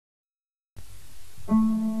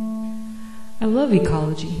I love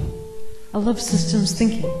ecology. I love systems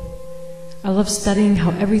thinking. I love studying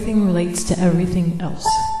how everything relates to everything else.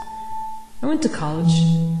 I went to college,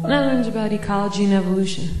 and I learned about ecology and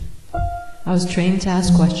evolution. I was trained to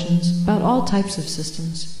ask questions about all types of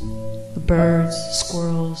systems. The birds,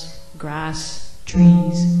 squirrels, grass,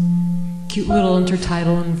 trees, cute little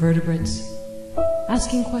intertidal invertebrates.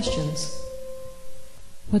 Asking questions.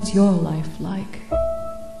 What's your life like?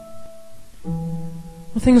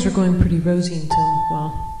 Well, things were going pretty rosy until,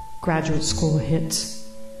 well, graduate school hits.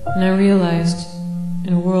 And I realized,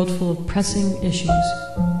 in a world full of pressing issues,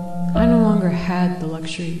 I no longer had the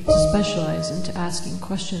luxury to specialize into asking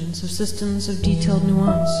questions of systems of detailed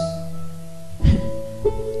nuance.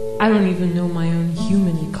 I don't even know my own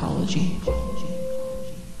human ecology.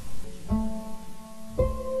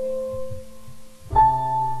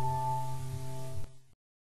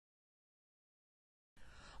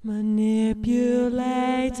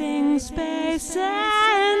 Manipulating space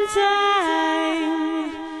and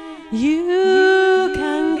time, you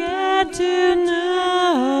can get to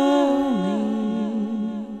know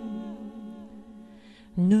me.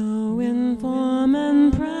 No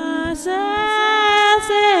informant process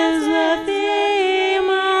is the theme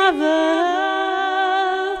of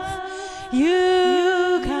Earth.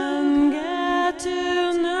 You can get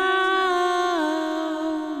to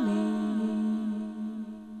know me.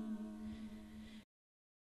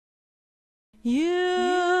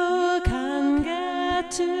 You can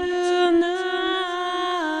get to know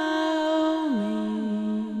me.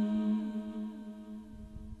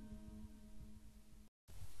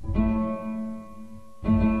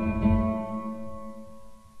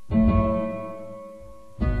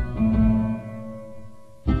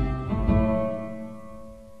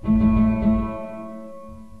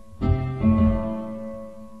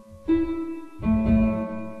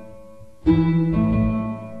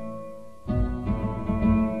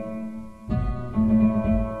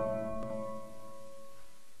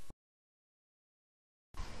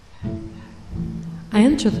 I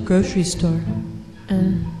enter the grocery store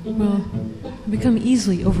and, well, I become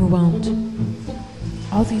easily overwhelmed.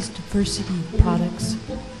 All these diversity of products,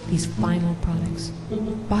 these final products,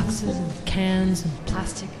 boxes and cans and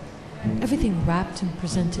plastic, everything wrapped and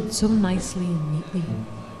presented so nicely and neatly,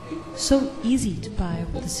 so easy to buy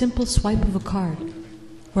with the simple swipe of a card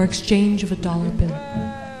or exchange of a dollar bill.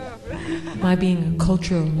 My being a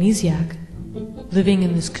cultural amnesiac, living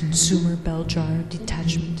in this consumer bell jar of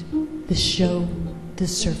detachment, this show,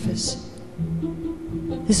 this surface.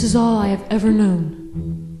 This is all I have ever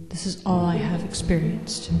known. This is all I have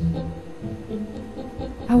experienced.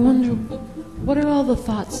 I wonder, what are all the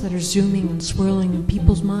thoughts that are zooming and swirling in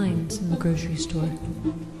people's minds in the grocery store?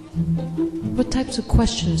 What types of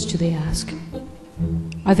questions do they ask?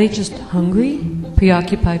 Are they just hungry,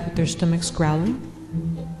 preoccupied with their stomachs growling?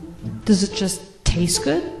 Does it just taste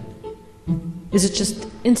good? Is it just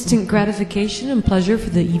instant gratification and pleasure for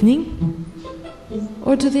the evening?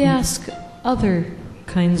 Or do they ask other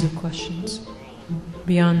kinds of questions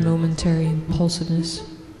beyond momentary impulsiveness?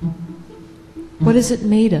 What is it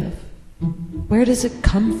made of? Where does it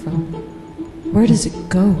come from? Where does it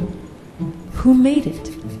go? Who made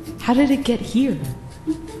it? How did it get here?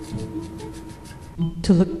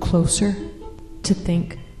 To look closer, to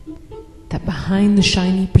think that behind the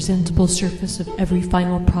shiny, presentable surface of every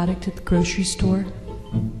final product at the grocery store,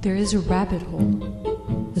 there is a rabbit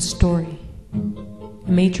hole, a story,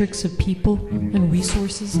 a matrix of people and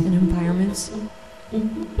resources and environments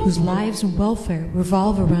whose lives and welfare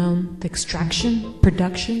revolve around the extraction,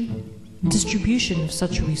 production, and distribution of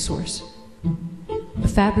such a resource. A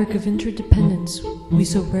fabric of interdependence we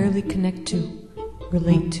so rarely connect to,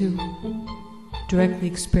 relate to, directly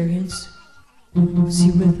experience,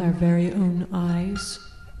 see with our very own eyes.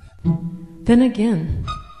 Then again,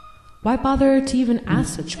 why bother to even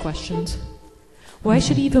ask such questions? Why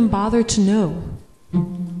should he even bother to know?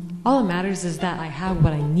 All that matters is that I have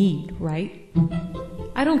what I need, right?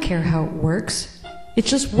 I don't care how it works. It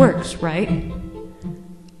just works, right?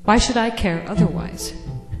 Why should I care otherwise?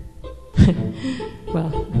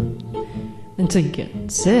 Well, until you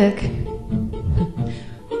get sick,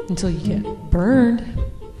 until you get burned,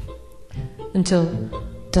 until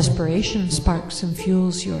desperation sparks and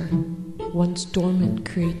fuels your once dormant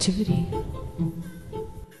creativity.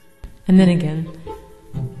 And then again,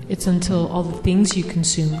 it's until all the things you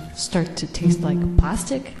consume start to taste like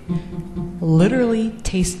plastic, literally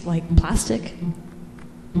taste like plastic.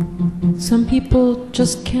 Some people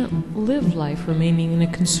just can't live life remaining in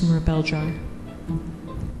a consumer bell jar.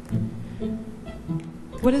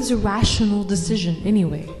 What is a rational decision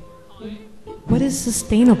anyway? What is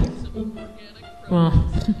sustainable?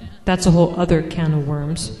 Well, That's a whole other can of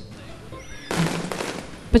worms.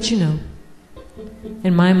 But you know,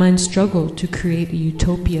 in my mind's struggle to create a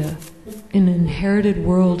utopia in an inherited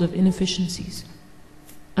world of inefficiencies,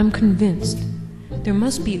 I'm convinced there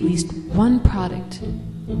must be at least one product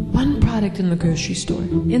in the grocery store,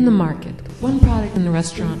 in the market, one product in the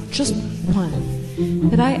restaurant, just one,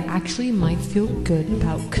 that I actually might feel good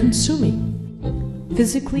about consuming,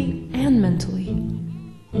 physically and mentally,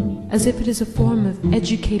 as if it is a form of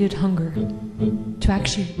educated hunger, to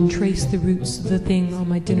actually trace the roots of the thing on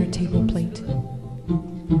my dinner table plate.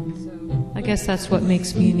 I guess that's what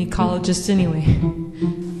makes me an ecologist anyway.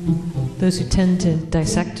 Those who tend to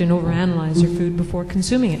dissect and overanalyze their food before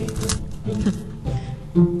consuming it.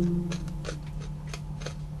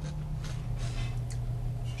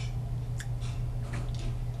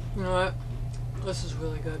 You know what? This is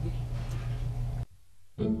really good.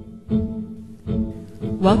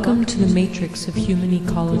 Welcome to the Matrix of Human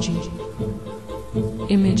Ecology.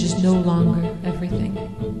 Image is no longer everything.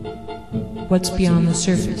 What's beyond the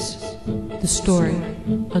surface, the story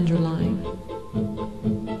underlying.